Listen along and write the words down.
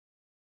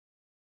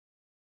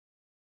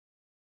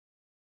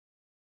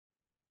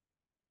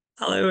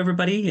Hello,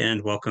 everybody,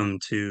 and welcome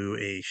to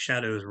a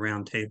Shadows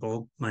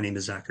Roundtable. My name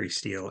is Zachary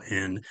Steele,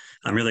 and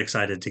I'm really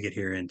excited to get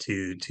here and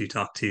to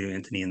talk to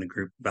Anthony and the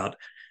group about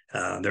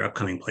their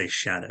upcoming play,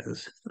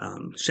 Shadows.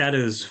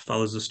 Shadows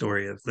follows the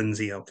story of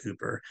Lindsay L.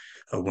 Cooper,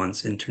 a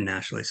once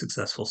internationally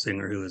successful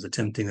singer who is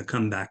attempting a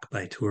comeback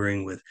by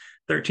touring with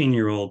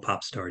 13-year-old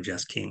pop star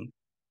Jess King.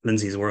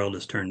 Lindsay's world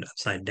is turned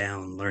upside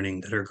down,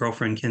 learning that her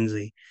girlfriend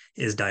Kinsey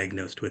is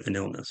diagnosed with an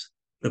illness.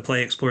 The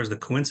play explores the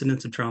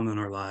coincidence of trauma in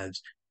our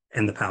lives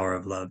and the power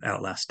of love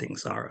outlasting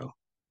sorrow.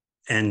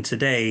 And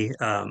today,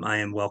 I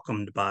am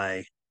welcomed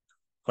by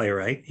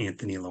playwright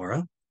Anthony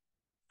Laura,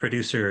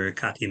 producer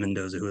Katia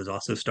Mendoza, who is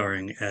also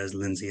starring as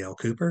Lindsay L.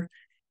 Cooper,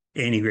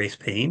 Annie Grace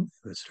Payne,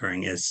 who is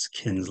starring as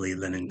Kinsley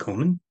Lennon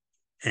Coleman,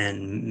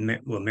 and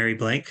Mary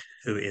Blank,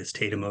 who is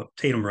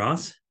Tatum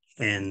Ross,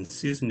 and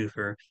Susan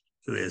Newfer,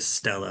 who is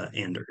Stella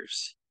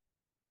Anders.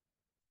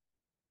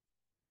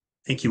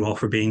 Thank you all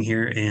for being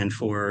here and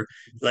for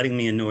letting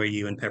me annoy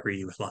you and pepper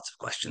you with lots of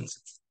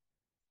questions.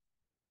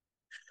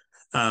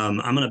 I'm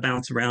going to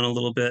bounce around a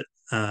little bit.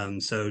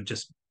 So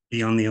just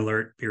be on the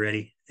alert, be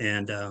ready.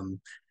 And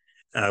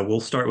we'll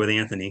start with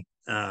Anthony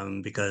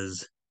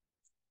because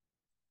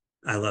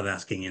I love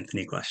asking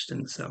Anthony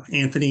questions. So,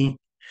 Anthony,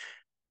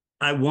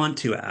 I want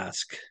to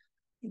ask,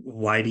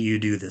 why do you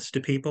do this to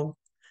people?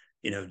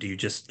 Do you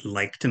just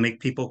like to make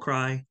people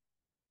cry?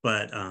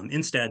 But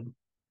instead,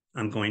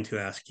 I'm going to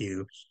ask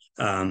you,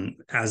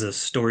 as a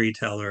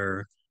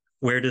storyteller,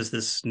 where does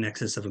this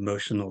nexus of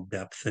emotional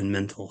depth and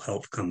mental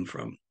health come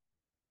from?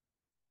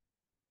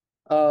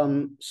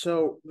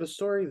 So the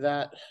story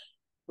that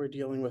we're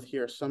dealing with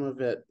here, some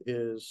of it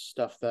is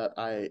stuff that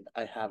I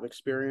have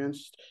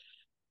experienced,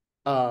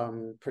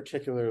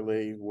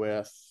 particularly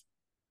with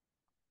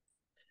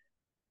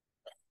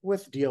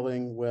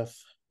dealing with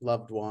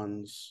loved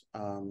ones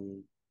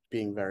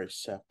being very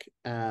sick.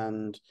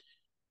 And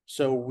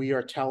so we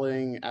are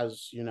telling,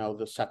 as you know,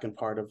 the second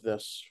part of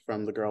this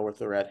from the girl with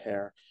the red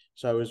hair.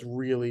 So I was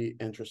really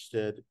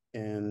interested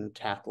in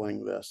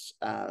tackling this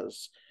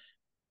as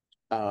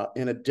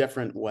in a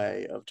different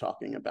way of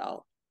talking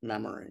about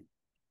memory.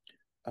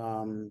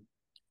 Um,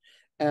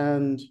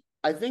 and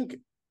I think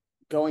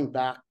going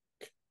back,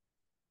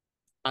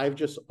 I've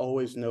just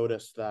always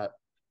noticed that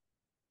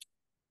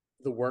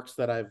the works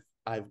that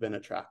I've been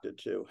attracted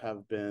to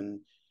have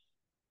been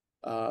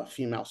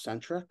female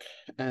centric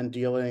and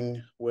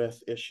dealing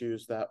with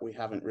issues that we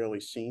haven't really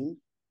seen.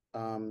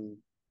 One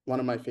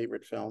of my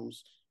favorite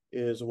films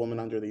is A Woman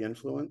Under the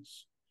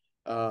Influence,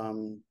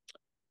 um,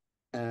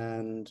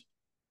 and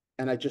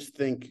and I just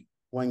think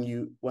when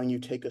you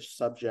take a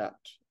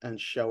subject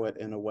and show it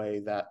in a way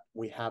that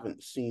we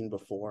haven't seen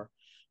before,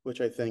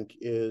 which I think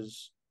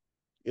is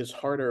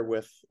harder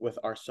with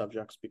our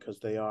subjects because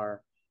they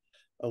are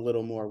a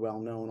little more well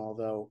known.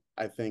 Although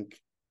I think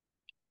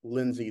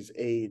Lindsay's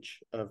age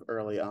of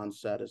early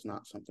onset is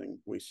not something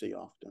we see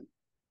often.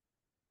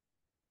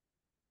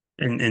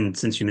 And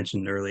since you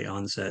mentioned early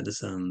onset,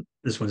 this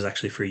one's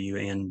actually for you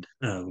and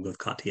with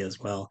Katya as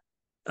well,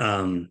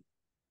 um,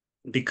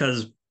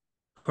 because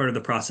part of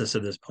the process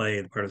of this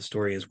play, part of the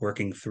story is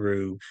working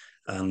through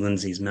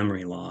Lindsay's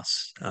memory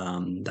loss.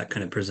 That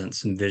kind of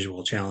presents some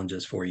visual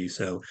challenges for you.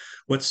 So,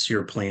 what's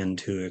your plan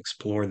to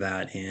explore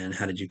that, and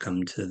how did you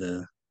come to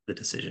the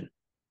decision?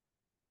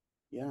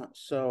 Yeah.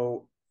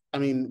 So, I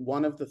mean,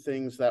 one of the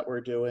things that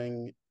we're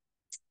doing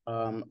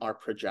are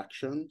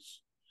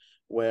projections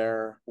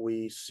where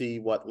we see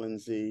what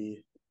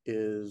Lindsay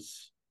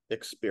is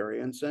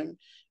experiencing.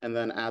 And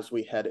then as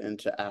we head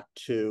into Act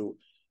Two,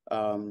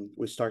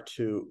 we start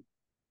to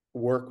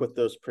work with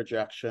those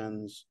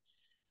projections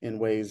in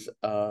ways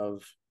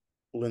of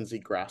Lindsay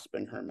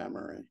grasping her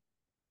memory.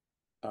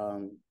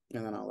 And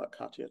then I'll let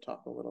Katya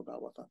talk a little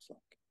about what that's like.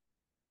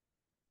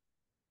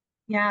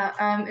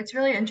 Yeah, it's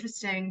really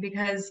interesting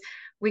because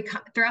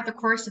throughout the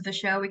course of the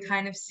show, we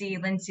kind of see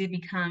Lindsay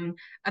become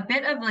a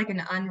bit of like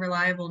an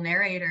unreliable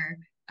narrator.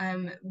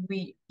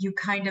 The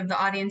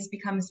audience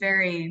becomes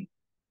very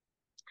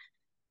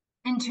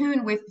in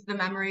tune with the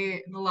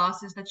memory, the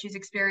losses that she's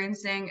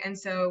experiencing, and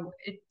so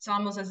it's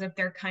almost as if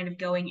they're kind of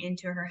going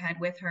into her head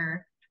with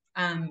her.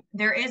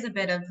 There is a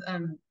bit of,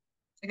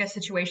 I guess,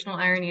 situational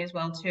irony as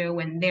well too,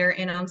 when they're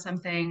in on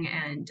something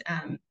and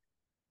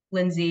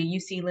you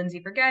see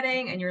Lindsay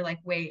forgetting, and you're like,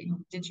 wait,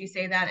 did she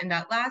say that in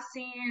that last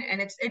scene? And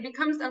it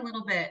becomes a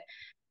little bit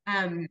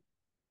um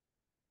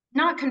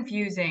not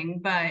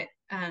confusing, but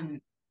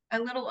a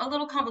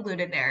little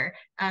convoluted there,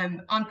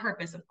 on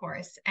purpose, of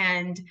course.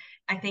 And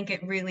I think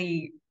it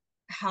really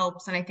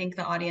helps, and I think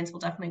the audience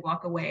will definitely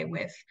walk away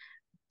with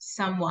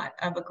somewhat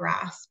of a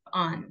grasp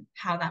on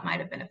how that might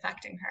have been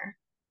affecting her.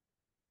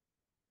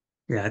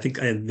 Yeah, I think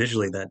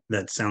visually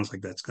that sounds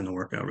like that's going to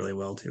work out really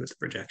well too with the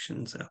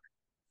projection. So,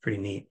 pretty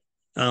neat.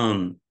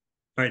 All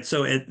right,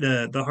 so at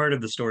the heart of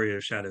the story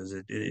of Shadows,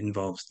 it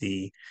involves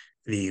the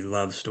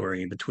love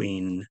story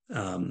between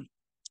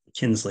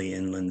Kinsley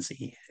and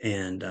Lindsay,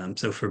 and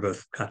so for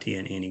both Katya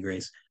and Annie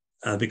Grace,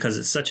 because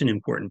it's such an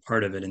important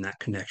part of it, and that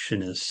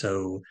connection is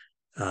so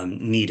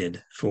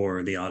needed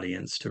for the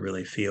audience to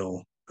really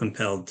feel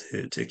compelled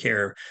to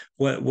care.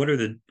 What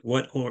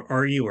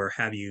are you or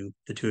have you,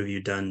 the two of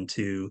you, done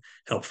to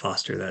help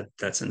foster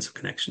that sense of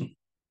connection?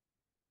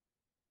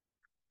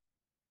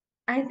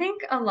 I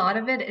think a lot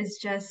of it is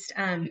just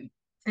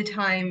the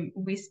time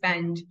we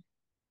spend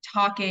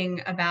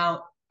talking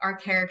about our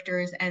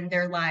characters and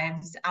their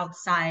lives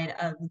outside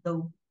of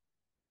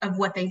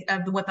what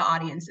the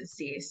audiences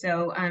see.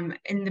 So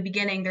in the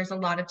beginning, there's a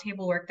lot of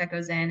table work that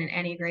goes in, and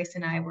Annie, Grace,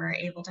 and I were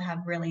able to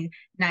have really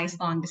nice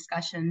long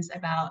discussions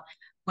about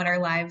what our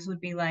lives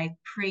would be like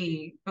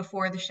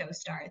before the show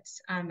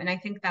starts. And I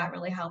think that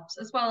really helps,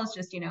 as well as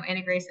just,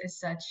 Annie Grace is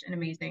such an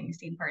amazing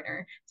scene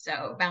partner.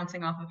 So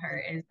bouncing off of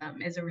her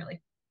is a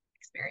really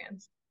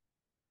experience.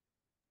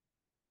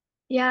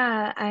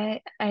 Yeah,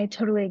 I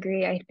totally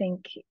agree. I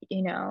think,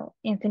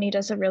 Anthony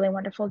does a really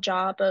wonderful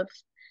job of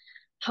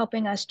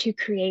helping us to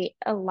create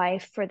a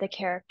life for the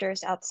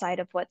characters outside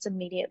of what's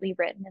immediately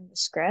written in the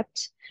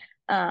script,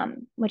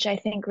 which I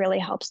think really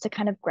helps to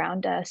kind of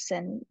ground us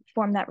and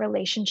form that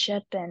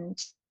relationship.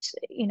 And,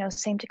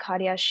 same to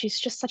Katia, she's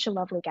just such a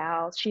lovely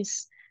gal.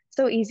 She's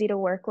so easy to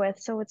work with.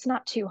 So it's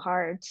not too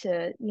hard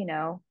to,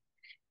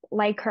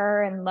 like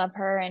her and love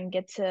her and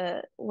get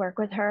to work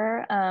with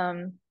her.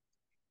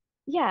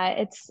 Yeah,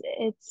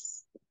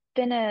 it's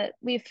been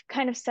we've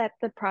kind of set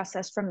the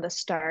process from the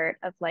start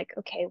of like,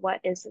 okay, what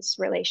is this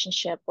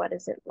relationship? What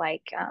is it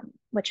like?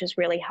 Which has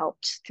really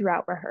helped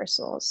throughout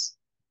rehearsals.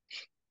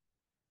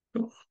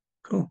 Cool.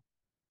 Cool.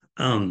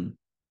 Um,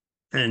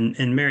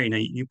 and Mary, now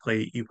you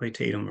play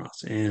Tatum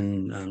Ross,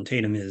 and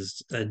Tatum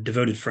is a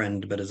devoted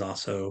friend, but is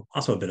also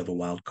a bit of a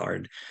wild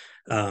card,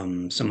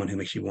 someone who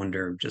makes you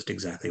wonder just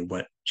exactly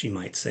what she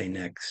might say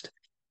next.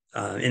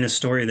 In a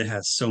story that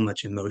has so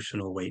much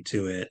emotional weight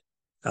to it,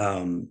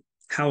 um,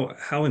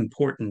 how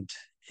important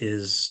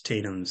is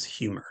Tatum's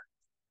humor?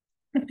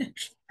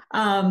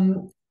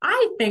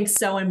 I think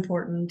so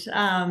important.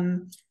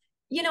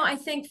 I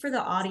think for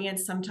the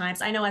audience,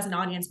 sometimes I know as an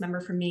audience member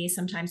for me,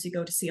 sometimes you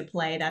go to see a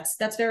play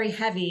that's very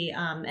heavy,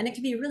 and it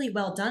can be really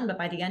well done, but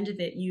by the end of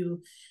it,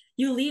 you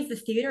leave the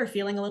theater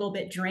feeling a little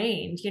bit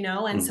drained,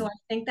 and so Mm. I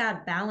think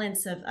that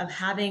balance of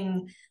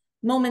having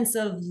moments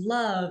of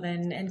love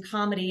and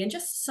comedy and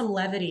just some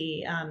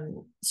levity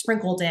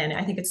sprinkled in,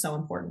 I think it's so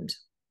important.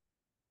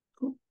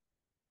 Cool.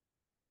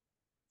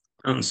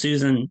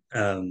 Susan,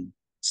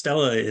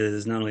 Stella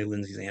is not only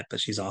Lindsay's aunt, but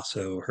she's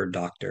also her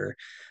doctor.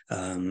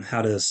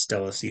 How does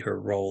Stella see her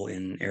role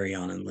in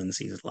Ariana and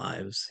Lindsay's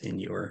lives in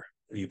your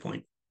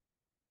viewpoint?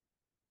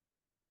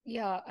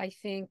 Yeah, I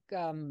think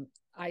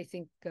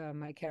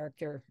my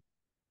character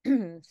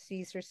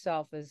sees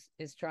herself as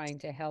is trying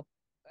to help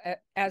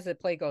as the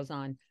play goes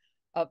on,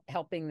 of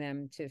helping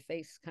them to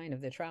face kind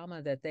of the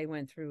trauma that they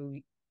went through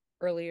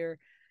earlier,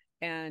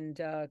 and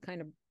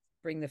kind of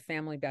bring the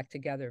family back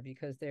together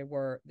because they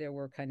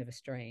were kind of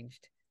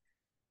estranged,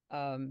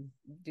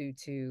 due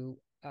to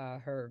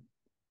her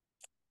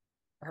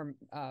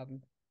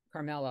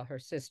Carmela, her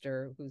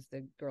sister, who's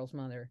the girl's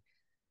mother,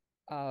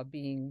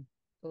 being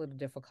a little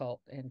difficult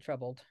and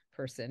troubled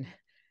person.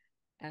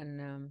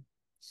 And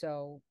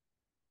so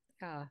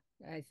yeah,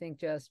 I think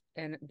just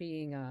and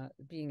being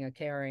a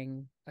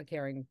caring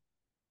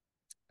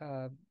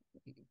uh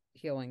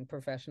healing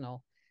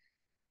professional,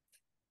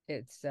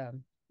 it's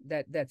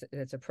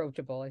that's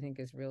approachable, I think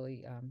is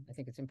really I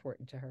think it's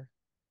important to her.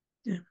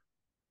 Yeah.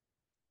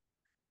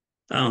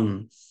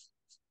 Um,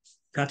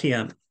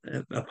 Katia,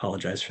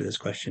 apologize for this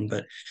question,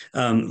 but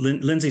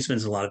Lindsay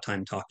spends a lot of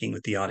time talking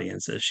with the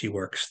audience as she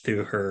works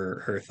through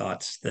her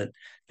thoughts that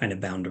kind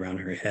of bound around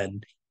her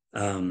head.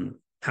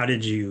 How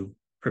did you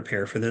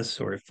prepare for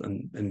this? Or if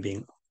I'm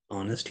being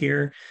honest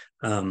here,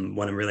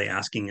 what I'm really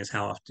asking is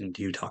how often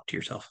do you talk to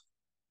yourself?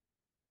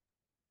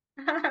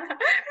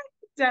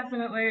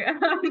 Definitely.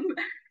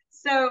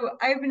 So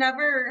I've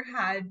never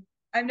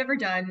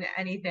done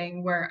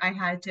anything where I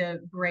had to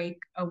break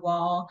a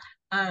wall.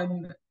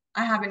 Um,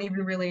 I haven't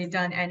even really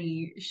done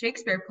any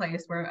Shakespeare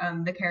plays where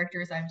the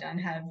characters I've done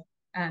have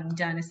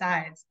done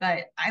asides.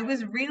 But I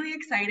was really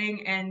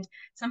exciting, and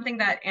something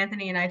that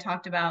Anthony and I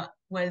talked about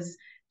was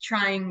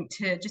trying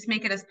to just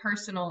make it as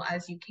personal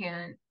as you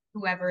can,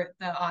 whoever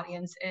the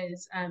audience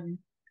is.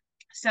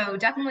 So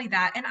definitely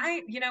that. And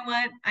you know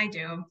what? I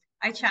do.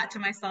 I chat to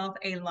myself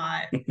a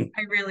lot.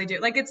 I really do.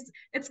 Like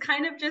it's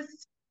kind of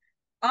just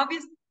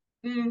obvious.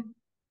 Mm,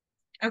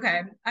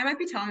 okay, I might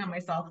be telling on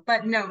myself,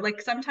 but no,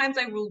 like sometimes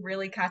I will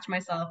really catch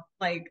myself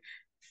like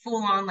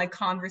full on like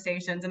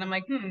conversations, and I'm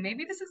like,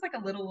 maybe this is like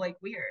a little like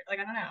weird. Like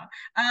I don't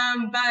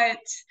know.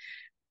 But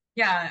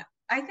yeah,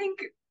 I think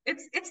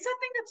it's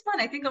something that's fun.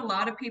 I think a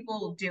lot of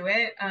people do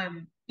it,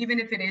 even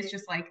if it is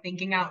just like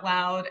thinking out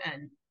loud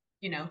and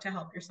to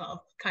help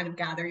yourself kind of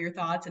gather your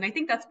thoughts. And I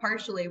think that's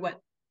partially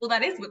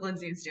that is what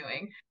Lindsay is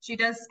doing. She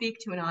does speak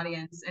to an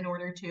audience in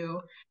order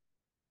to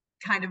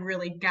kind of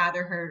really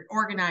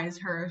organize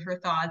her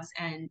thoughts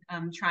and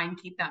try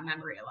and keep that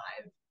memory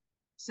alive.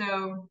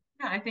 So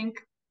yeah, I think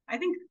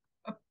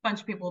a bunch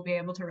of people will be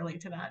able to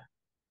relate to that.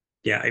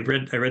 Yeah, I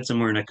read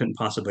somewhere, and I couldn't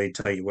possibly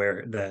tell you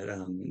where,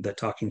 that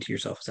talking to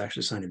yourself is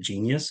actually a sign of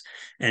genius,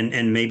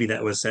 and maybe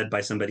that was said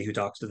by somebody who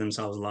talks to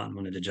themselves a lot and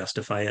wanted to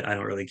justify it. I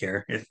don't really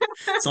care.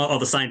 It's all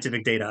the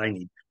scientific data I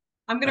need.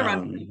 I'm gonna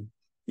run with it.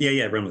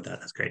 Yeah, run with that.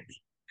 That's great.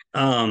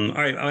 All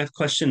right, I have a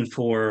question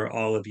for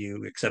all of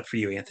you except for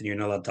you, Anthony. You're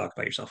not allowed to talk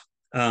about yourself.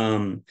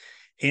 Um,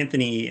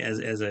 Anthony,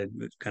 as I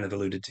kind of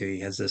alluded to,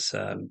 he has this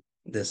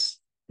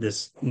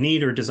this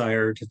need or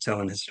desire to tell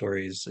in his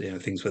stories,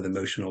 things with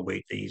emotional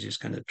weight that he just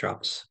kind of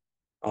drops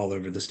all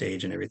over the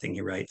stage and everything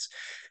he writes.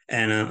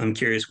 And I'm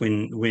curious,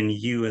 when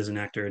you as an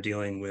actor are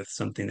dealing with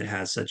something that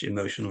has such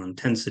emotional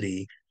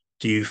intensity,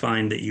 do you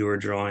find that you are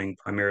drawing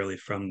primarily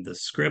from the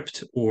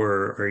script,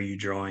 or are you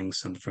drawing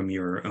some from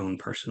your own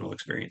personal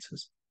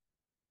experiences?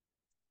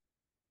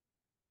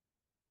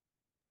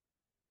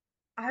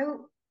 I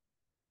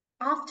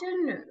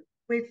often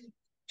with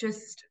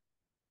just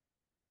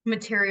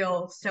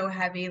material so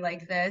heavy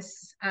like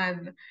this,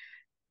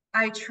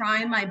 I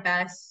try my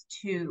best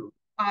to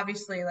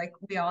obviously, like,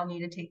 we all need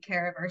to take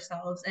care of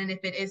ourselves. And if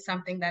it is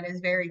something that is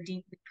very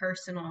deeply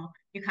personal,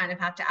 you kind of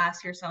have to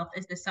ask yourself,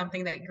 is this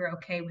something that you're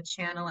okay with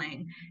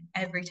channeling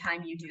every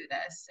time you do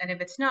this? And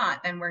if it's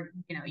not, then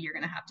you're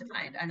going to have to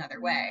find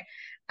another way.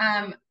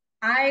 Um,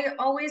 I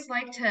always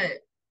like to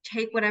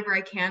take whatever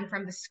I can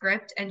from the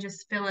script and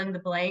just fill in the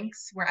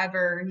blanks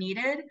wherever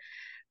needed.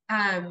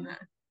 Um,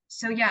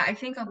 so yeah, I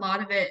think a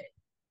lot of it,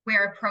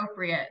 where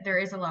appropriate, there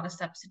is a lot of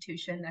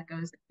substitution that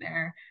goes in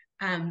there.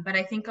 But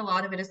I think a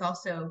lot of it is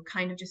also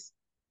kind of just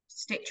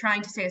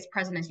trying to stay as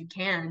present as you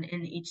can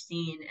in each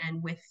scene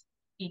and with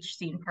each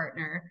scene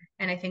partner.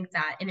 And I think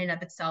that in and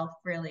of itself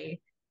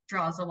really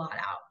draws a lot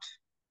out.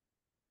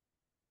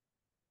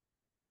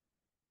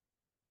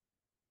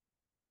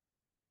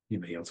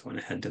 Anybody else want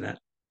to add to that?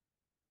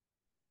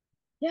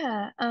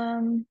 Yeah,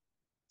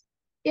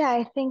 yeah,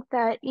 I think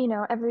that,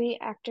 every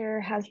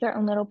actor has their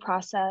own little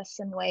process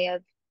and way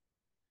of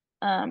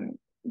um,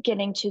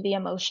 getting to the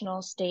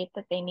emotional state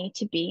that they need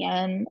to be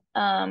in.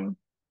 And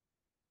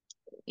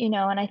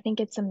I think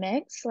it's a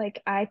mix.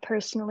 Like, I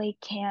personally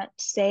can't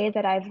say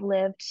that I've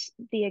lived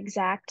the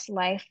exact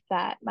life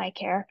that my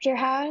character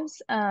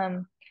has.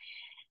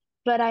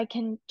 But I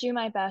can do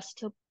my best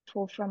to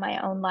pull from my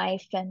own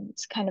life and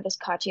kind of, as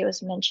Katya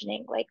was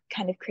mentioning, like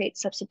kind of create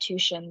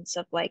substitutions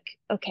of like,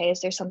 okay, is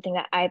there something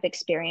that I've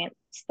experienced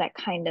that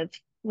kind of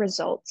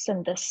results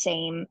in the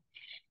same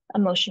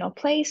emotional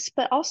place,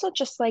 but also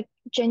just like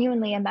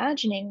genuinely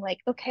imagining like,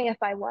 okay, if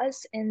I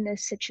was in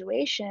this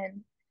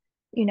situation,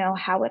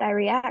 how would I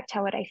react?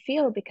 How would I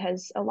feel?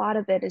 Because a lot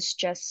of it is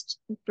just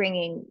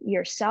bringing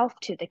yourself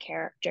to the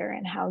character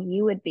and how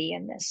you would be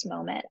in this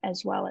moment,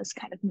 as well as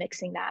kind of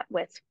mixing that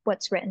with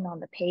what's written on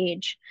the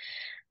page.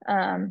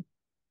 Um,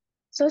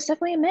 so it's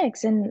definitely a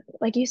mix. And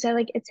like you said,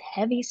 like it's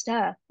heavy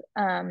stuff.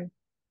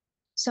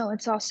 So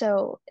it's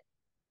also,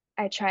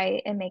 I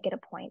try and make it a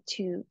point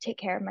to take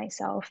care of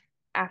myself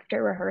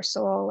after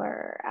rehearsal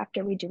or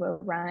after we do a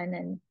run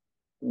and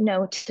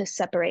know to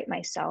separate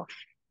myself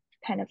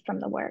kind of from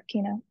the work.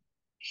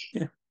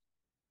 Yeah.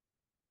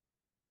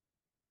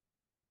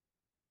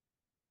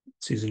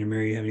 Susan or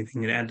Mary, you have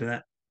anything to add to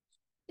that?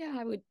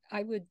 Yeah,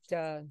 I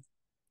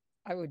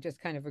would just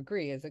kind of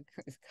agree as a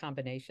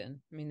combination.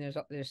 I mean,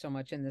 there's so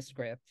much in the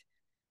script,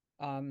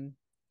 um,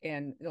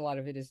 and a lot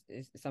of it is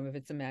some of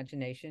it's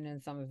imagination,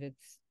 and some of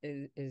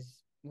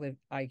is lived.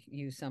 I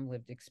use some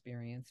lived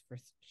experience for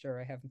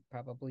sure. I have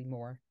probably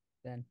more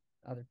than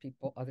other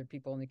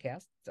people in the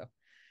cast, so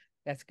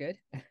that's good.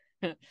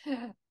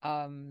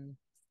 um,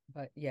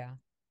 but yeah,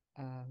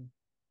 um,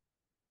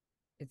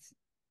 it's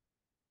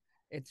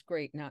it's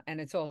great now, and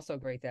it's also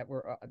great that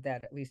we're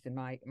that at least in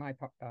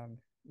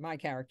my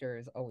character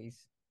is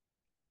always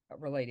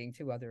relating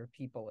to other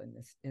people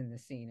in the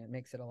scene. It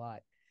makes it a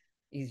lot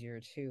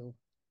easier to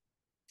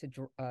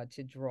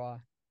draw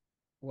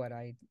what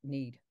I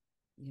need.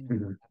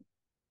 Mm-hmm.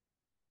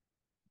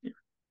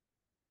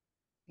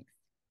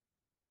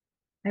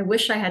 I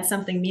wish I had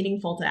something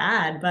meaningful to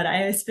add, but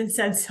it's been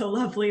said so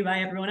lovely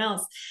by everyone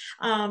else.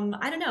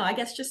 I don't know. I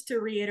guess just to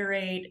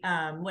reiterate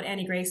what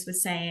Annie Grace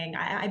was saying,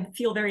 I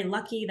feel very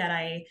lucky that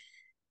I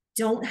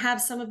don't have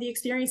some of the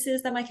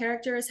experiences that my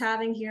character is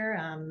having here.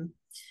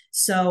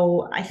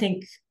 So I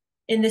think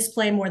in this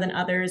play more than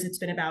others, it's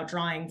been about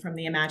drawing from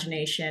the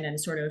imagination and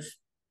sort of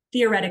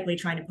theoretically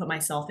trying to put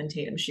myself in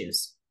Tatum's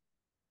shoes.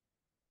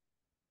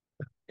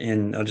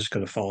 And I'll just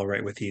go to follow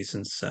right with you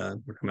since we're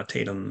talking about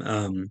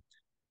Tatum.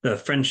 The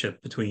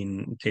friendship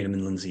between Tatum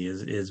and Lindsay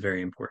is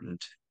very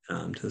important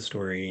to the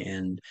story,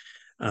 and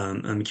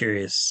I'm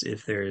curious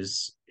if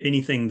there's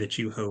anything that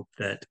you hope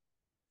that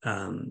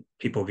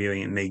people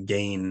viewing it may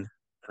gain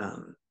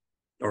um,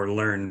 or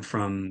learn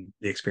from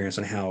the experience,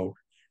 on how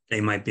they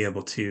might be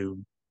able to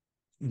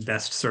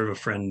best serve a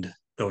friend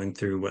going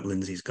through what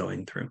Lindsay's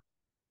going through.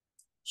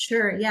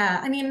 Sure. Yeah.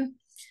 I mean,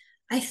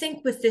 I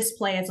think with this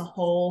play as a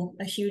whole,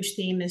 a huge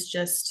theme is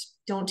just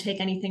don't take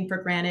anything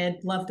for granted.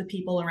 Love the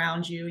people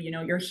around you.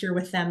 You're here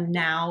with them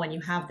now and you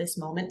have this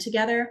moment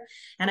together.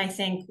 And I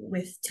think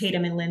with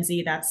Tatum and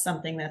Lindsay, that's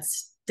something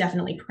that's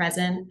definitely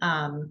present.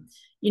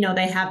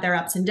 They have their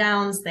ups and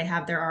downs, they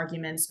have their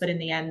arguments, but in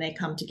the end, they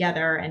come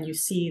together and you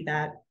see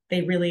that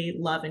they really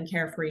love and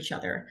care for each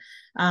other.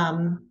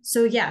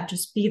 So yeah,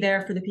 just be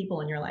there for the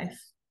people in your life.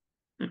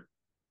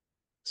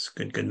 It's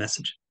a good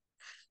message.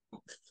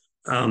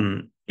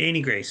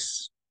 Annie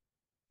Grace,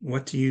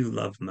 what do you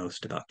love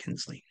most about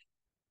Kinsley?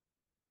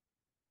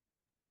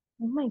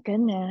 Oh my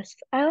goodness.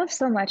 I love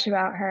so much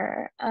about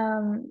her.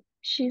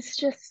 She's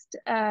just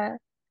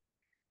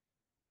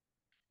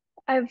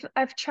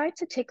I've tried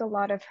to take a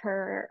lot of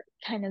her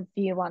kind of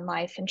view on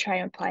life and try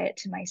and apply it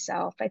to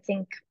myself. I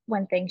think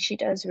one thing she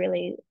does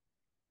really,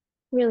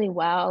 really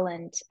well,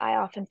 and I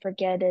often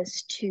forget,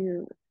 is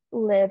to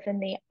live in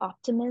the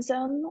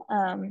optimism.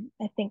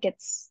 I think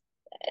it's,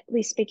 at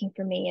least speaking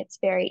for me, it's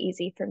very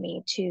easy for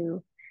me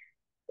to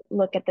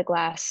look at the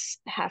glass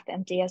half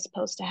empty as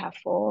opposed to half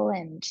full,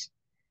 and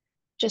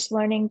just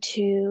learning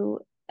to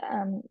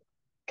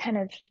kind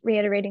of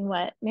reiterating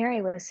what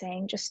Mary was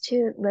saying, just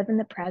to live in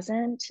the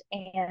present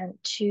and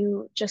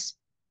to just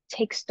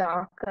take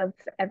stock of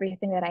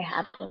everything that I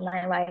have in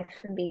my life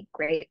and be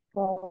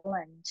grateful.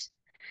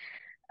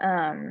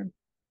 And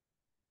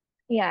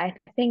yeah, I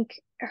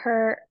think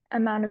her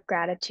amount of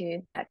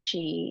gratitude that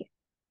she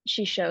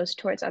shows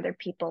towards other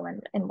people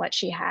and what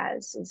she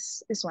has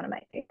is one of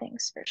my favorite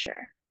things for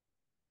sure.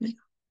 Yeah,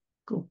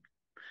 cool.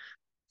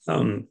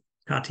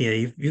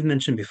 Katya, you've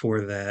mentioned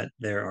before that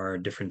there are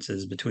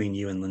differences between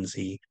you and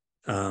Lindsay,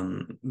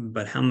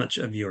 but how much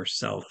of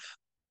yourself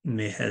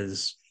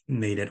has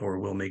made it or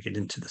will make it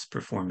into this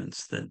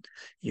performance that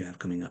you have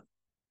coming up?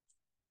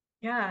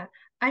 Yeah,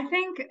 I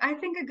think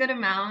a good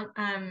amount.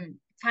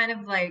 Kind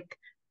of like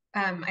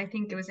I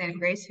think it was Annie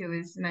Grace who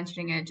was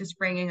mentioning it, just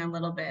bringing a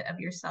little bit of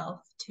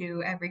yourself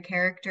to every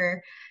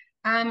character.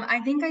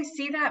 I think I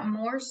see that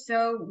more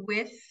so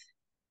with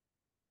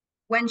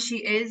when she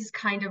is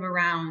kind of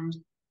around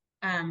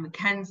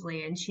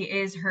Kensley and she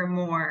is her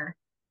more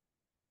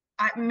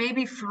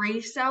maybe free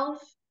self.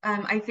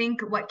 I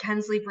think what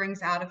Kensley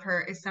brings out of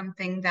her is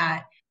something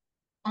that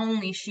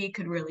only she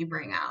could really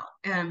bring out.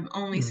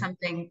 Only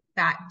something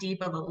that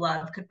deep of a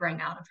love could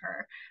bring out of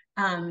her.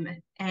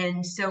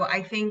 And so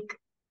I think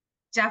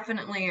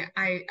definitely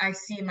I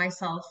see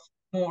myself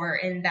more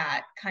in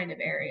that kind of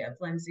area of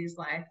Lindsay's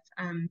life.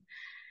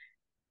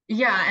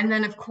 Yeah, and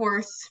then of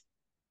course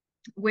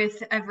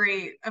with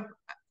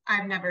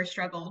I've never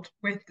struggled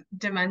with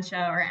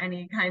dementia or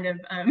any kind of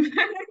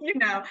you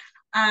know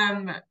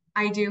um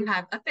I do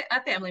have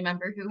a family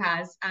member who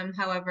has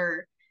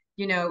however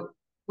you know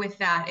with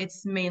that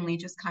it's mainly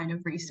just kind of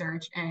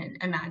research and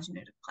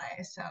imaginative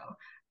play, so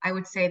I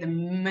would say the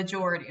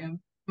majority of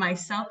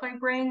myself I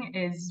bring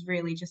is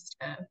really just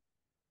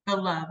the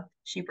love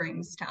she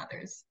brings to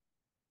others.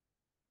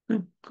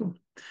 Cool.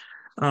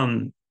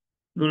 I'm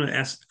going to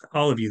ask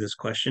all of you this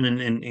question,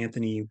 and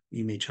Anthony,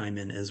 you may chime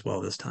in as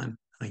well this time.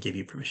 I gave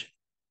you permission.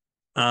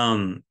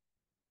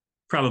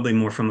 Probably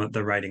more from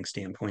the writing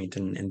standpoint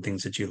and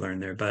things that you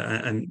learned there, but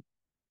I'm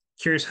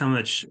curious how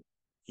much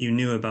you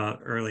knew about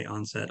early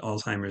onset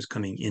Alzheimer's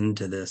coming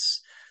into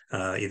this,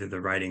 either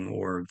the writing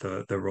or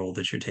the role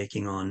that you're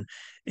taking on.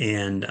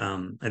 And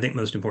I think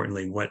most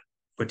importantly, what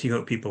do you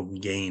hope people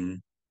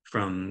gain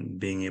from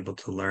being able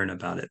to learn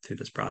about it through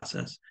this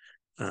process?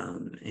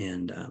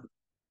 And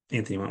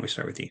Anthony, why don't we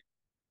start with you?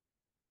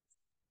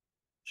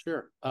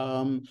 Sure.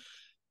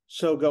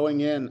 So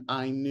going in,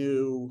 I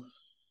knew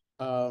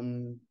a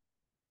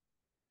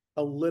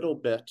little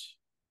bit,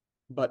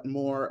 but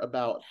more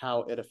about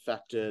how it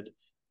affected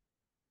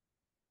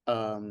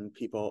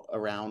people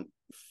around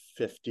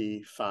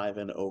 55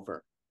 and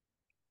over.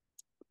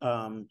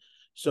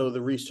 So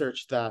the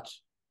research that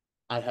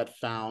I had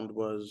found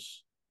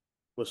was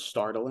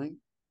startling.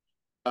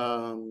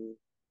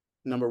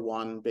 Number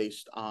one,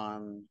 based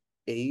on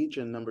age,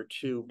 and number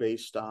two,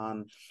 based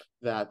on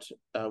that,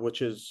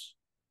 which is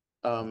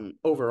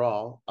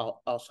overall,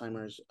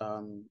 Alzheimer's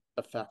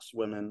affects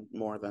women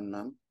more than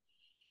men.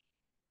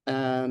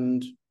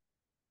 And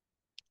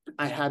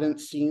I hadn't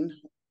seen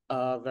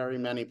very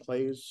many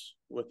plays,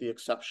 with the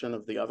exception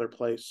of the other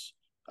place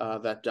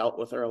that dealt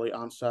with early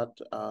onset.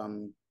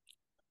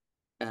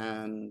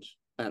 And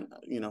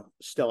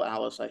Still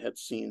Alice I had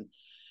seen,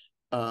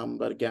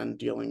 but again,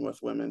 dealing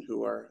with women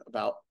who are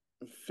about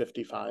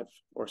 55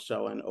 or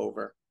so and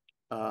over.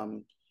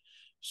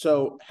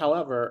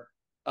 However,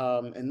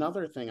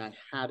 another thing I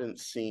hadn't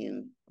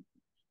seen,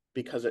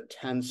 because it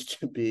tends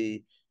to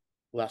be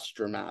less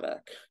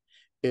dramatic,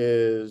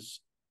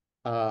 is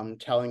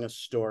telling a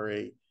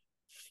story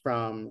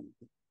from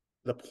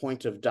the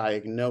point of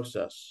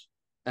diagnosis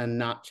and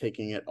not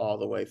taking it all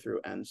the way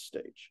through end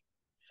stage.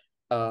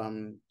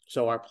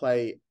 So our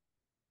play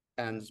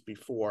ends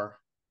before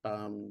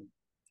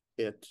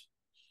it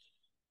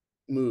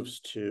moves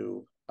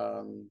to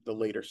the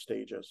later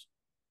stages.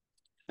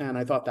 And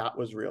I thought that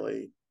was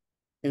really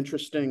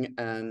interesting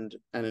and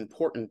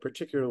important,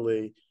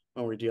 particularly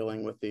when we're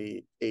dealing with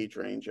the age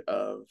range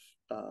of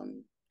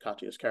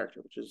Katya's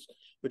character,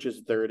 which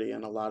is 30,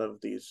 and a lot of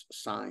these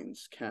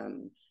signs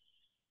can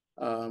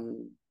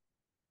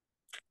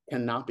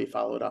cannot be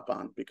followed up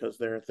on because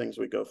there are things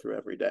we go through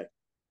every day.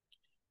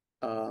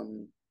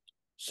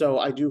 So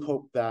I do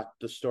hope that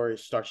the story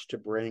starts to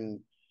bring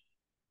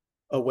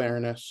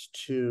awareness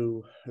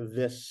to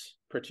this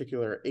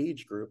particular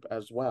age group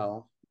as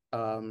well,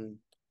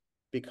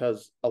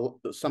 because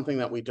something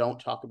that we don't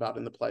talk about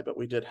in the play, but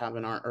we did have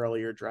in our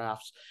earlier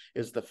drafts,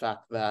 is the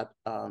fact that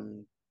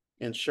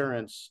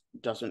insurance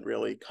doesn't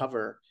really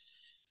cover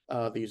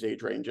these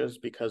age ranges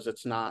because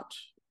it's not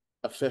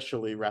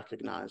officially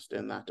recognized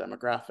in that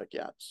demographic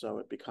yet. So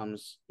it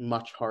becomes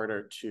much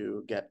harder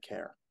to get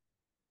care.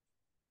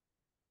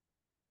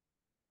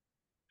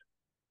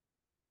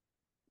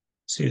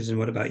 Susan,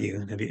 what about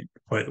you?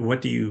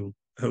 What do you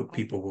hope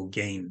people will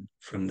gain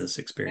from this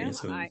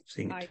experience of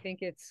seeing I it? think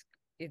it's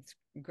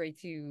great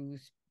to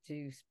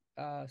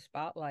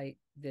spotlight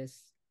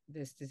this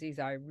disease.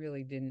 I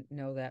really didn't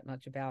know that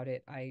much about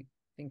it. I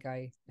think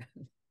I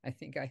I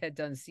think I had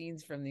done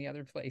scenes from the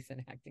other place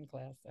in acting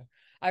class, so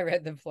I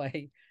read the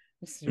play.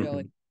 It's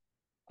really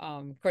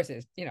of course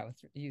it's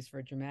it's used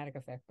for dramatic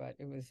effect, but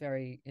it was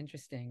very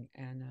interesting.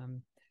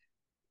 And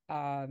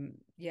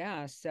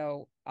yeah,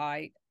 so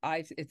I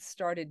it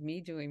started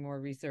me doing more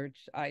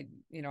research. I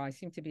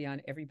seem to be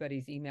on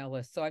everybody's email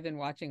list, so I've been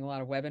watching a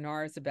lot of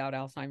webinars about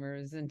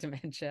Alzheimer's and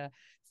dementia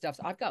stuff.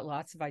 So I've got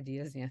lots of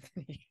ideas,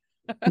 Anthony.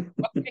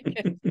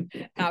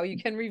 How you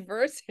can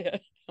reverse it.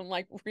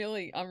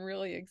 I'm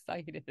really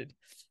excited.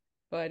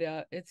 But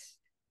it's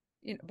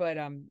but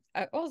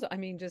I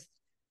mean, just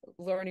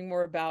learning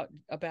more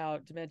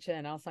about dementia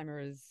and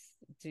Alzheimer's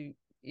to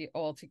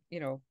all to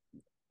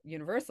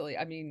universally.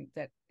 I mean,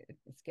 that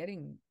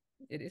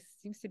it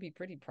seems to be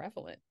pretty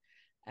prevalent.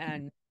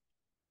 And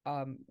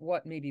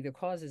what may be the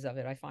causes of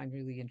it, I find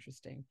really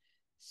interesting.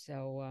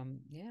 So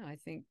yeah, I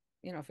think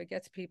if it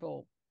gets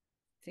people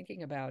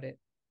thinking about it,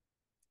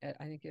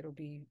 I think it'll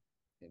be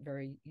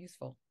very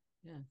useful.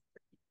 Yeah.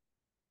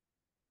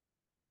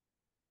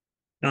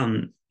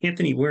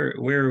 Anthony, where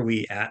are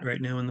we at right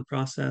now in the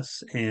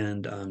process?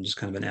 And just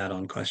kind of an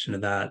add-on question to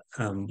that.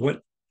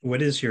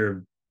 What is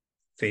your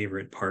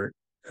favorite part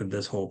of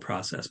this whole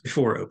process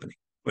before opening?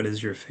 What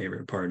is your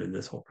favorite part of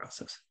this whole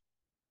process?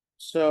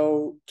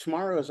 So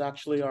tomorrow is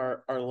actually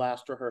our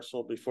last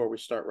rehearsal before we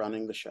start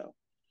running the show.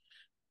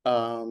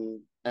 And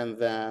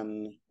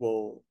then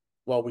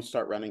we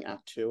start running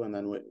Act 2, and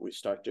then we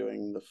start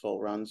doing the full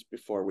runs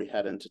before we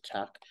head into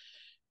tech.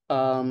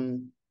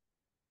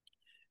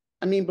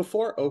 I mean,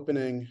 before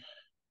opening,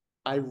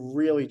 I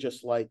really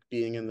just like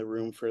being in the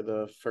room for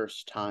the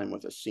first time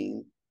with a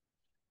scene,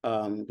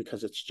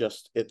 because it's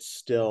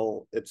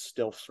still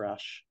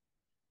fresh.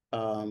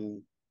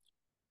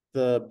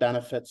 The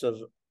benefits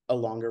of a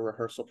longer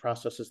rehearsal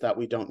process is that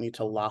we don't need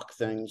to lock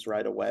things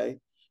right away.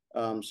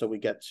 So we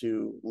get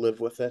to live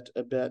with it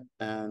a bit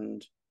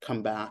and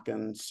come back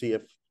and see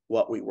if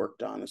what we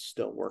worked on is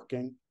still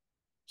working.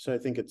 So I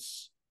think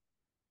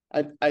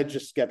I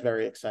just get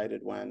very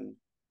excited when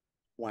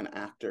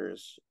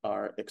actors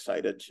are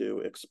excited to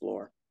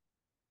explore.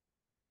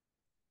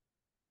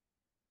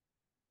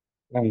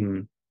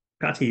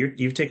 Kati,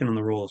 you've taken on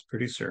the role as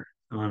producer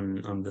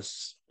on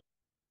this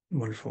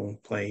wonderful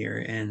play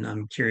here, and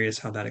I'm curious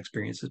how that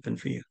experience has been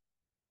for you.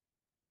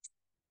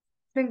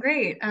 Been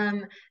great.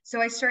 So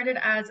I started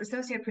as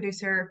associate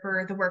producer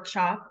for the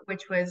workshop,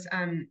 which was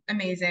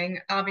amazing.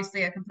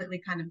 Obviously, a completely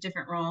kind of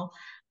different role.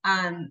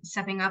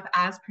 Stepping up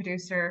as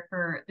producer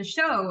for the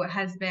show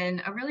has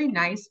been a really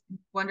nice,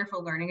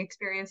 wonderful learning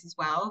experience as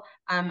well.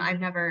 I've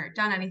never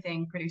done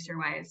anything producing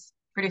wise.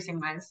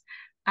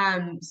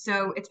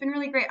 So it's been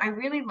really great. I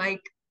really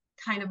like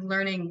kind of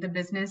learning the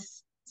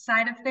business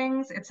side of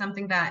things. It's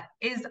something that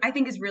I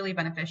think is really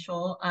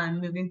beneficial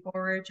moving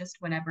forward, just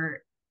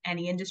whenever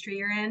any industry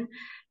you're in.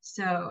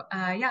 So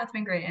yeah, it's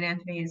been great. And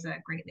Anthony is a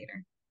great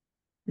leader.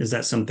 Is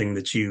that something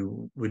that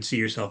you would see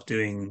yourself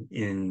doing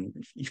in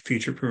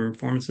future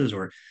performances,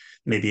 or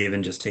maybe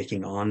even just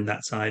taking on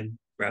that side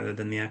rather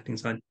than the acting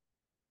side?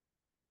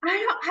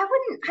 I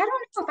don't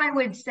know if I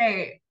would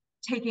say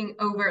taking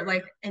over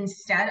like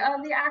instead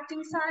of the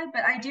acting side,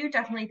 but I do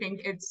definitely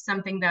think it's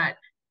something that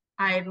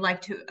I'd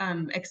like to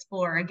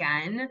explore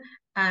again.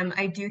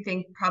 I do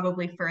think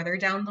probably further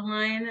down the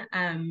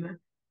line.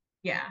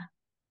 Yeah.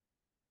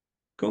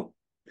 Cool.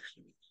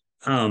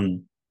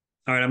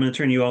 All right, I'm going to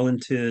turn you all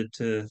into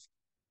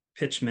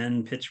pitch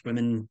men, pitch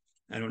women.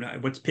 I don't know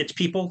what's pitch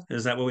people.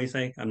 Is that what we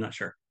say? I'm not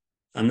sure.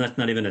 I'm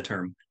not even a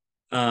term.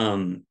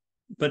 Um,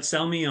 but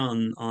sell me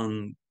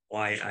on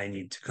why I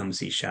need to come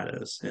see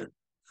Shadows. And,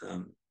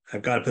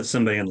 I've got to put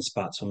somebody on the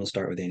spot, so I'm going to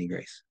start with Annie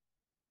Grace.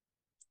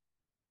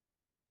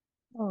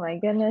 Oh my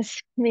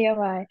goodness, me oh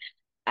my.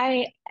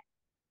 I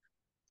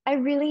I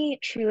really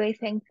truly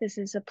think this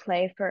is a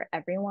play for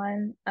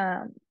everyone.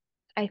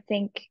 I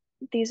think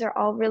these are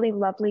all really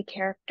lovely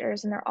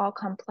characters and they're all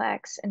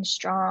complex and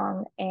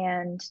strong.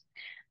 And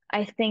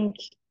I think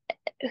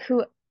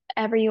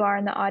whoever you are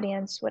in the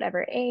audience,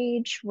 whatever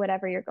age,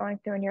 whatever you're going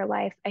through in your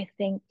life, I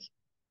think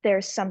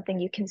there's something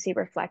you can see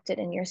reflected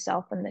in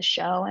yourself in the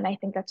show. And I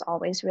think that's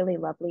always really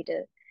lovely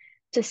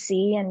to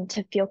see and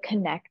to feel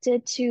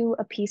connected to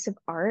a piece of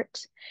art.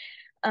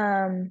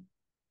 Um,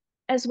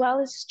 as well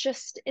as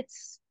just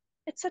it's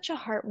such a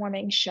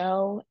heartwarming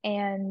show,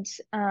 and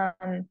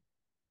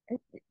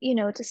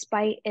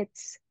despite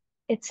its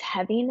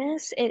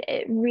heaviness,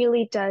 it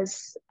really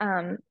does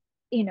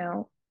you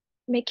know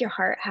make your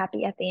heart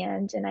happy at the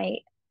end. And I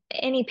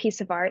any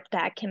piece of art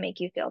that can make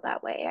you feel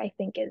that way, I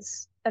think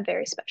is a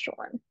very special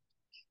one.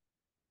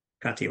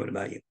 Katya, what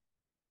about you?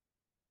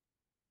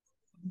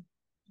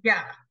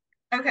 Yeah.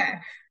 Okay.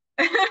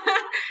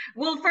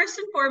 Well, first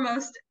and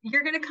foremost,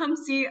 you're going to come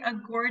see a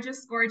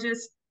gorgeous,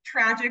 gorgeous,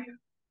 tragic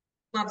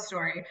love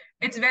story.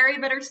 It's very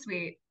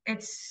bittersweet.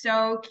 It's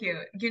so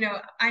cute.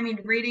 I mean,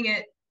 reading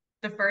it,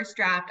 the first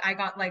draft, I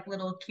got like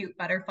little cute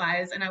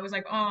butterflies, and I was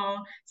like, oh,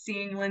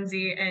 seeing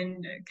Lindsay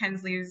and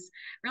Kensley's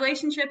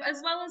relationship,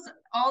 as well as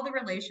all the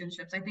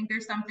relationships. I think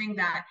there's something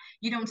that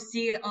you don't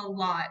see a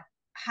lot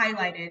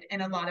highlighted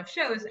in a lot of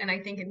shows. And I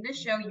think in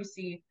this show, you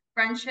see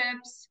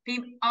friendships,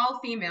 all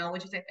female,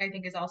 which is I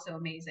think is also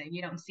amazing.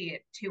 You don't see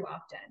it too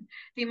often.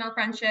 Female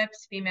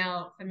friendships,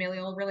 female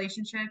familial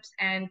relationships,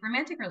 and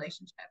romantic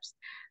relationships.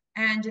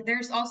 And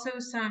there's also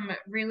some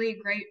really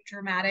great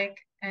dramatic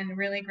and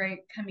really great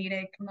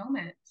comedic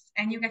moments.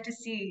 And you get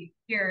to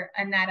hear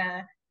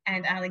Annetta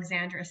and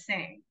Alexandra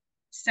sing.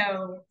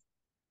 So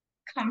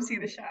come see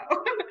the show.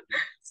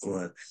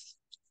 Well,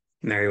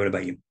 Mary, what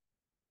about you?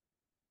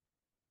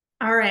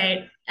 All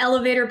right,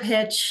 elevator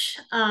pitch.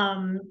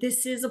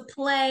 This is a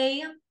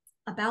play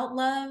about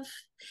love.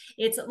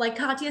 It's like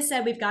Katya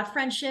said, we've got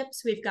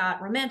friendships, we've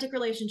got romantic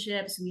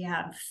relationships, we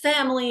have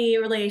family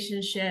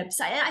relationships.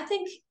 I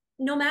think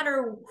no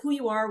matter who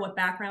you are, what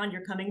background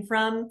you're coming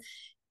from,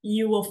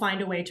 you will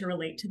find a way to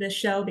relate to this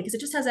show because it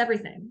just has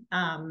everything.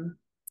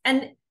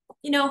 And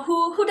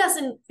who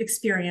doesn't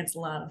experience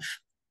love?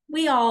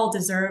 We all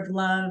deserve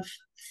love,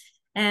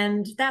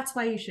 and that's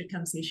why you should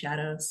come see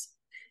Shadows.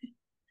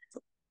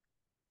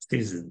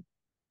 Susan.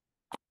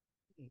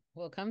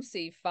 Well, come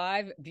see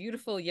five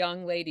beautiful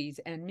young ladies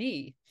and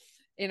me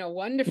in a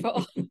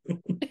wonderful,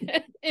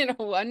 in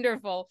a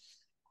wonderful,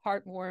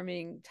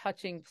 heartwarming,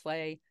 touching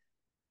play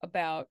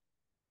about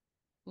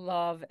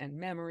love and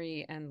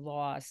memory and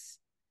loss.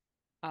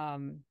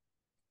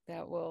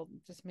 That will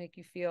just make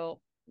you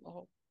feel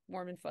all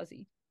warm and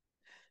fuzzy.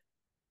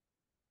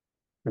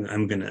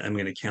 I'm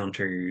gonna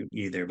counter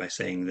you there by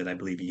saying that I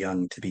believe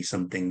young to be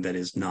something that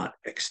is not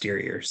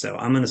exterior. So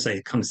I'm gonna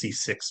say, come see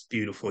six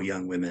beautiful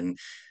young women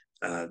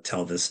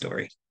tell this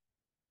story.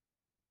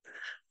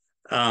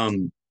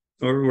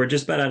 We're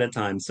just about out of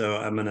time, so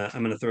I'm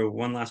gonna throw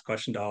one last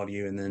question to all of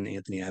you, and then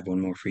Anthony, I have one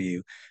more for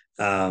you.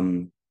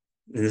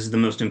 This is the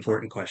most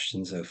important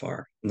question so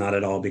far. Not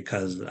at all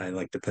because I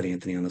like to put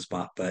Anthony on the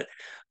spot, but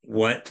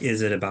what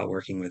is it about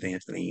working with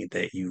Anthony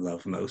that you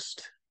love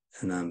most?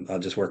 And I'll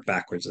just work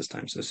backwards this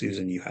time. So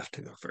Susan, you have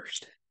to go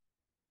first.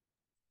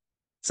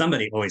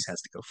 Somebody always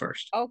has to go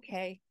first.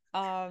 Okay.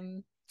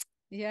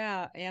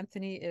 Yeah,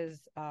 Anthony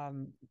is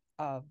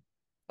a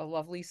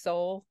lovely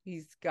soul.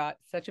 He's got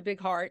such a big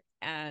heart,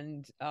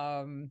 and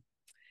looking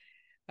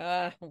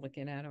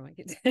at him,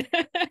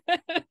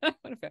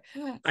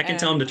 I can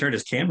tell him to turn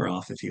his camera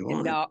off if you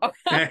want. No.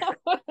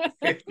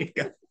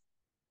 Yeah.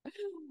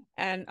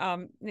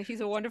 And he's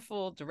a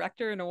wonderful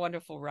director and a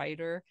wonderful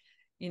writer.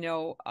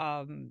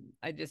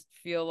 I just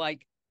feel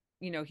like,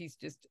 he's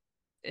just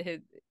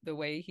the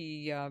way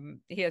he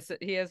has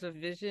a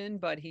vision,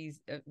 but he's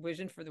a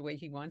vision for the way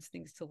he wants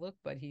things to look,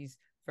 but he's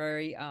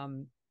very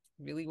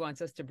really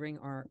wants us to bring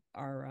our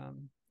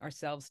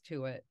ourselves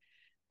to it.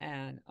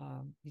 And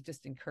he's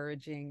just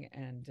encouraging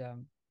and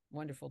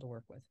wonderful to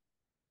work with.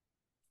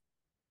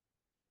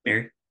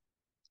 Mary?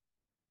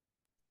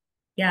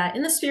 Yeah,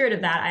 in the spirit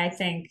of that, I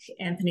think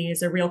Anthony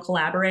is a real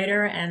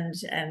collaborator, and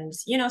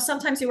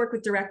sometimes you work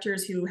with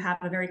directors who have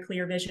a very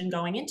clear vision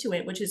going into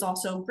it, which is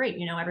also great.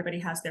 Everybody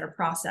has their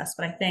process,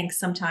 but I think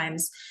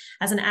sometimes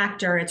as an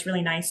actor, it's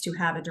really nice to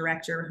have a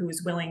director who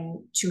is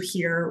willing to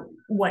hear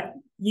what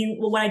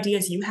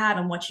ideas you have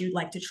and what you'd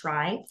like to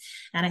try.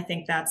 And I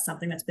think that's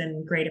something that's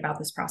been great about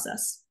this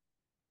process.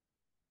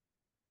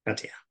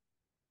 Katya.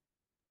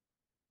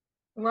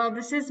 Well,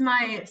 this is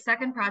my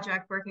second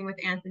project working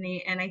with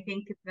Anthony, and I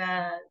think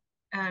the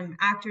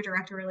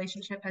actor-director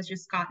relationship has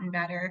just gotten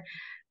better.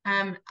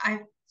 I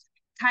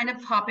kind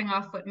of hopping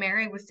off what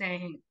Mary was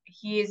saying,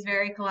 he is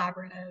very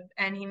collaborative,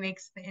 and he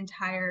makes the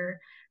entire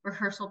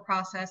rehearsal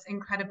process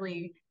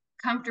incredibly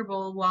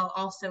comfortable while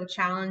also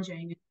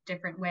challenging in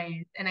different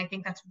ways. And I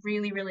think that's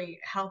really, really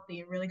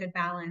healthy, a really good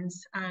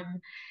balance. And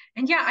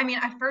yeah, I mean,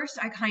 at first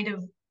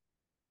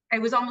I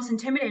was almost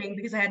intimidating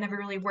because I had never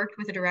really worked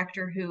with a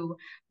director who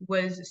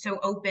was so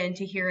open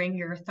to hearing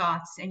your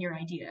thoughts and your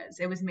ideas.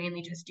 It was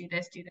mainly just do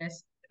this,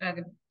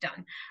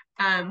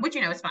 done, which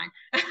is fine.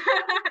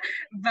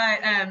 But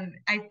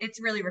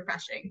it's really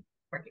refreshing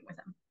working with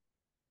him.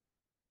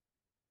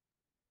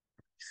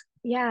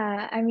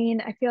 Yeah, I mean,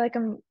 I feel like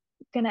I'm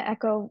gonna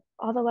echo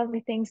all the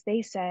lovely things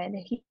they said.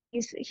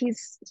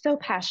 He's so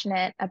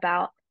passionate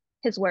about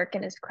his work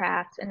and his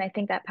craft. And I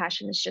think that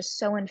passion is just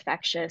so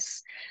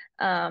infectious.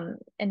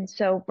 And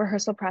so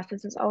rehearsal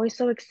process is always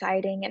so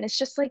exciting. And it's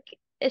just like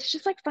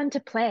fun to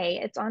play.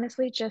 It's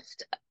honestly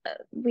just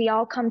we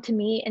all come to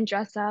meet and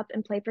dress up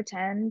and play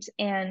pretend,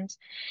 and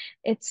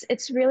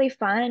it's really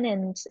fun.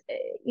 And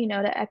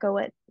to echo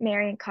what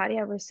Mary and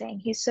Katia were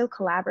saying, he's so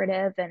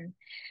collaborative. And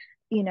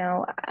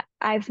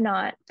I've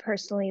not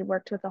personally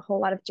worked with a whole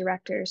lot of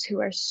directors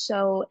who are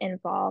so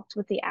involved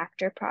with the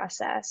actor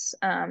process,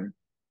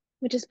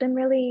 which has been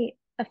really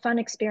a fun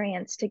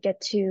experience to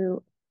get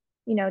to,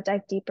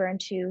 dive deeper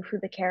into who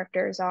the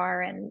characters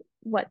are and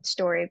what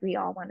story we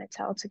all want to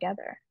tell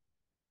together.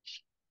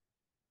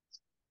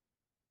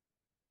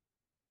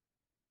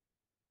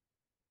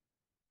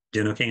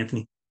 Doing okay,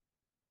 Anthony?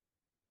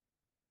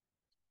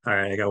 All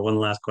right, I got one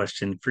last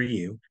question for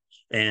you,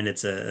 and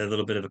it's a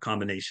little bit of a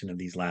combination of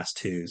these last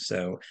two.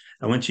 So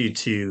I want you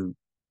to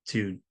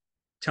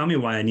tell me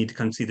why I need to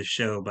come see the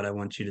show, but I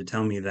want you to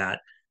tell me that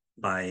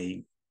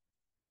by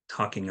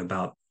talking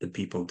about the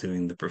people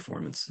doing the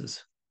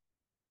performances.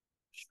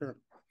 Sure.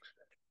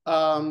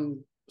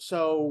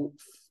 So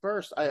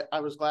first, I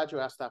was glad you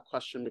asked that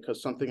question,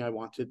 because something I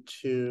wanted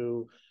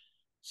to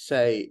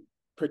say,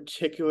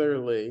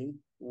 particularly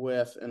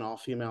with an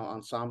all-female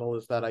ensemble,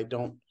 is that I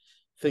don't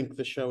think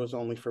the show is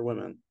only for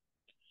women.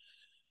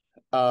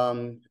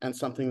 And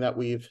something that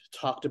we've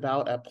talked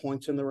about at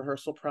points in the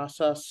rehearsal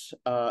process,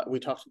 we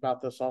talked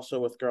about this also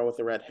with Girl with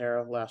the Red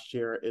Hair last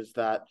year, is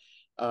that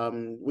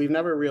we've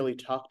never really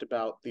talked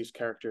about these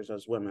characters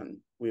as women.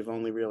 We've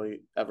only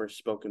really ever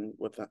spoken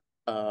with them,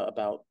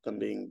 about them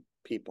being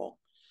people.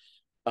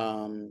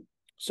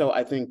 So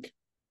I think,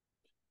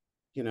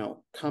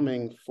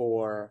 coming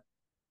for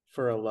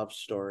a love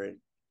story,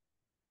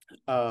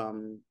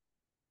 and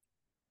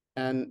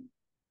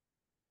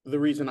the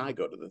reason I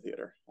go to the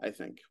theater, I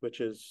think,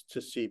 which is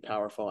to see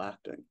powerful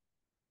acting.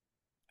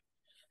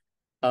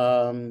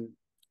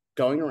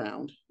 Going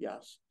around,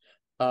 yes.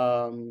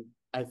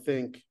 I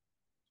think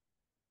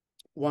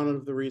one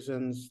of the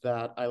reasons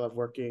that I love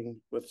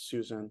working with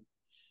Susan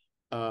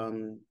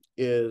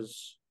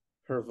is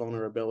her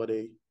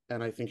vulnerability.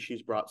 And I think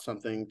she's brought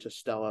something to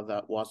Stella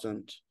that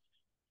wasn't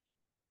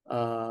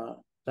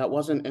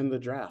in the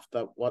draft,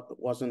 that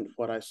wasn't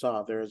what I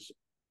saw. There's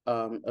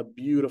a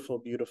beautiful,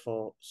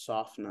 beautiful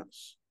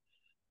softness.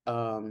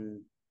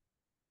 And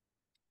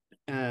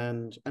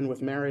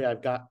with Mary,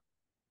 I've got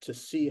to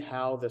see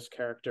how this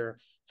character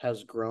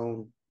has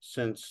grown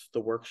since the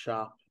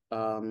workshop.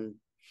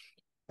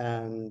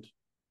 And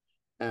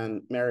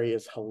Mary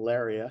is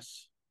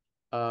hilarious.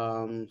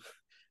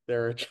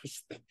 There are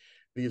just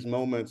these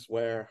moments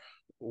where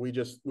we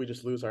just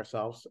lose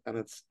ourselves, and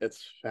it's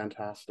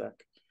fantastic.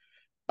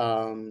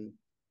 And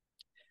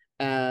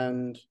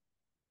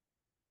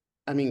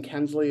I mean,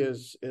 Kensley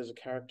is a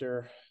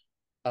character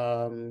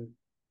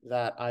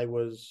that I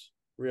was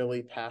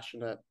really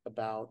passionate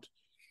about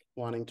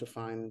wanting to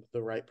find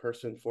the right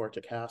person for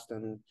to cast,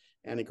 and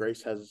Annie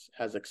Grace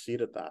has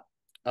exceeded that,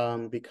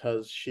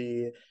 because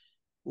she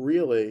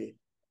really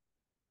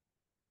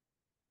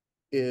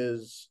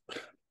is,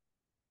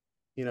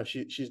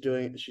 she's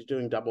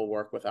doing double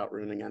work without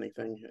ruining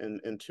anything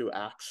in 2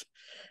 acts.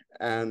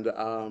 And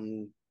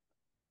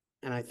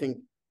I think,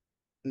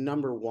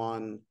 number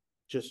one,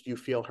 just you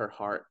feel her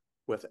heart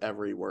with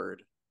every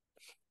word.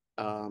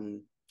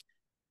 And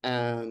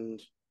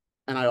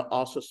I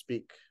also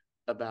speak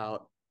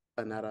about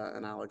Annetta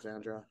and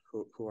Alexandra,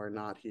 who are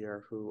not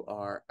here,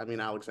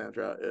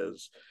 Alexandra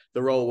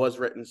the role was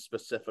written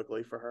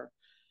specifically for her.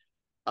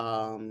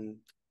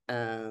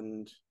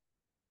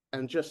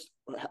 And just,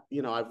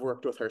 I've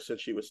worked with her since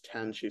she was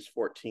 10, she's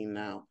 14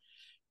 now.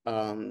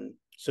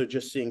 So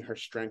just seeing her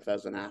strength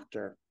as an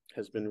actor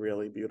has been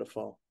really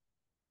beautiful.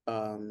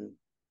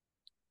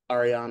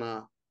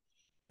 Ariana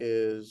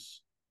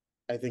is,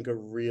 I think, a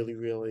really,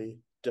 really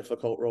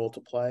difficult role to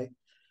play,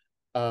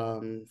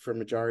 for a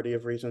majority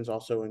of reasons,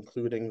 also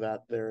including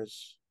that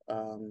there's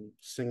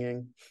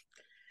singing.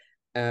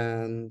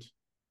 And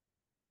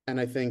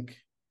I think,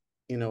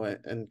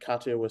 and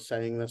Katia was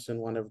saying this in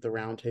one of the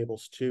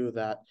roundtables too,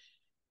 that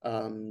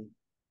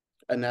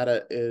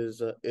Annetta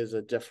is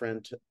a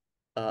different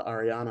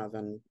Ariana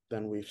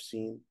than we've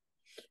seen.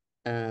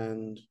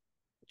 And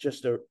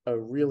just a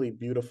really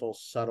beautiful,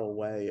 subtle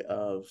way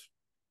of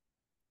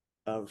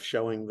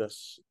showing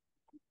this,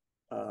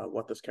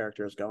 what this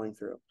character is going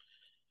through.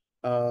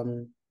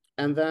 And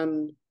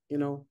then,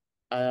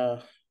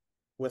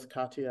 with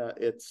Katia,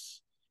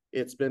 it's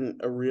been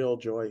a real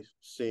joy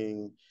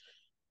seeing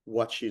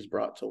what she's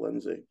brought to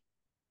Lindsay.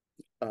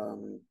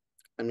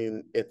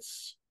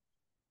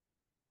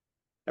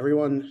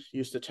 Everyone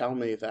used to tell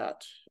me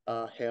that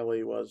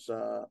Haley was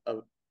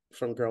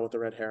from Girl with the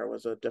Red Hair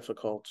was a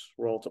difficult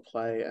role to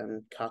play,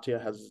 and Katia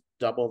has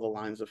double the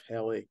lines of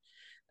Haley,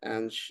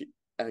 and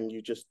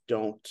you just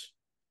don't.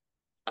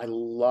 I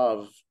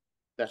love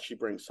that she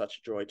brings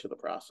such joy to the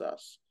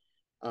process,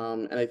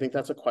 and I think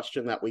that's a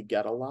question that we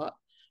get a lot,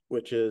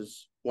 which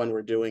is, when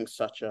we're doing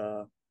such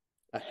a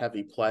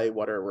heavy play,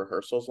 what are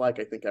rehearsals like?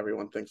 I think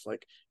everyone thinks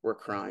like we're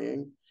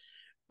crying,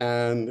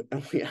 and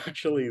we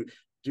actually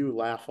do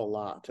laugh a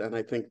lot. And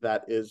I think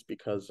that is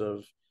because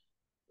of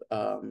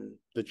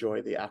the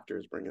joy the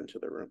actors bring into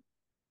the room.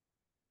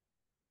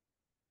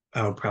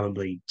 I would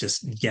probably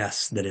just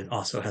guess that it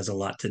also has a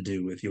lot to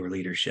do with your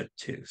leadership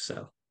too.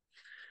 So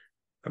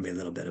probably a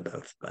little bit of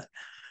both. But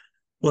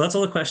well, that's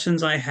all the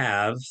questions I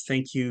have.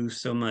 Thank you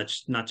so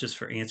much, not just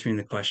for answering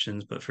the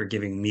questions, but for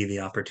giving me the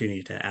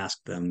opportunity to ask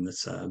them.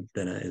 It's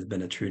has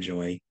been a true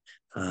joy,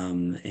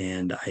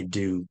 and I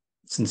do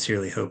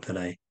sincerely hope that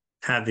I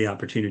have the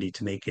opportunity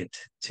to make it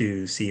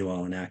to see you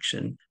all in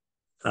action.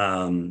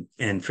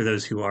 And for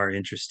those who are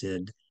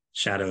interested,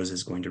 Shadows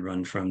is going to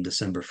run from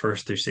December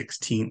 1st through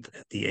 16th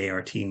at the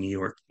ART New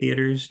York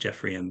theaters,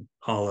 Jeffrey and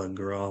Paula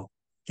Gural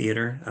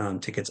Theater.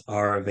 Tickets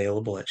are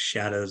available at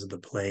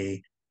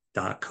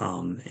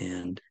shadowsoftheplay.com.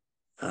 And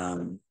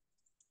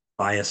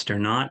biased or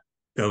not,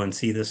 go and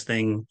see this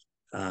thing.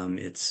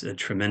 It's a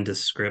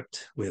tremendous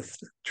script with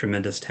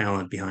tremendous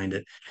talent behind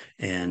it.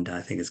 And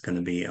I think it's going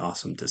to be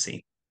awesome to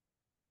see.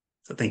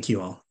 So thank you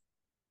all.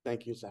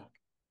 Thank you, Zach.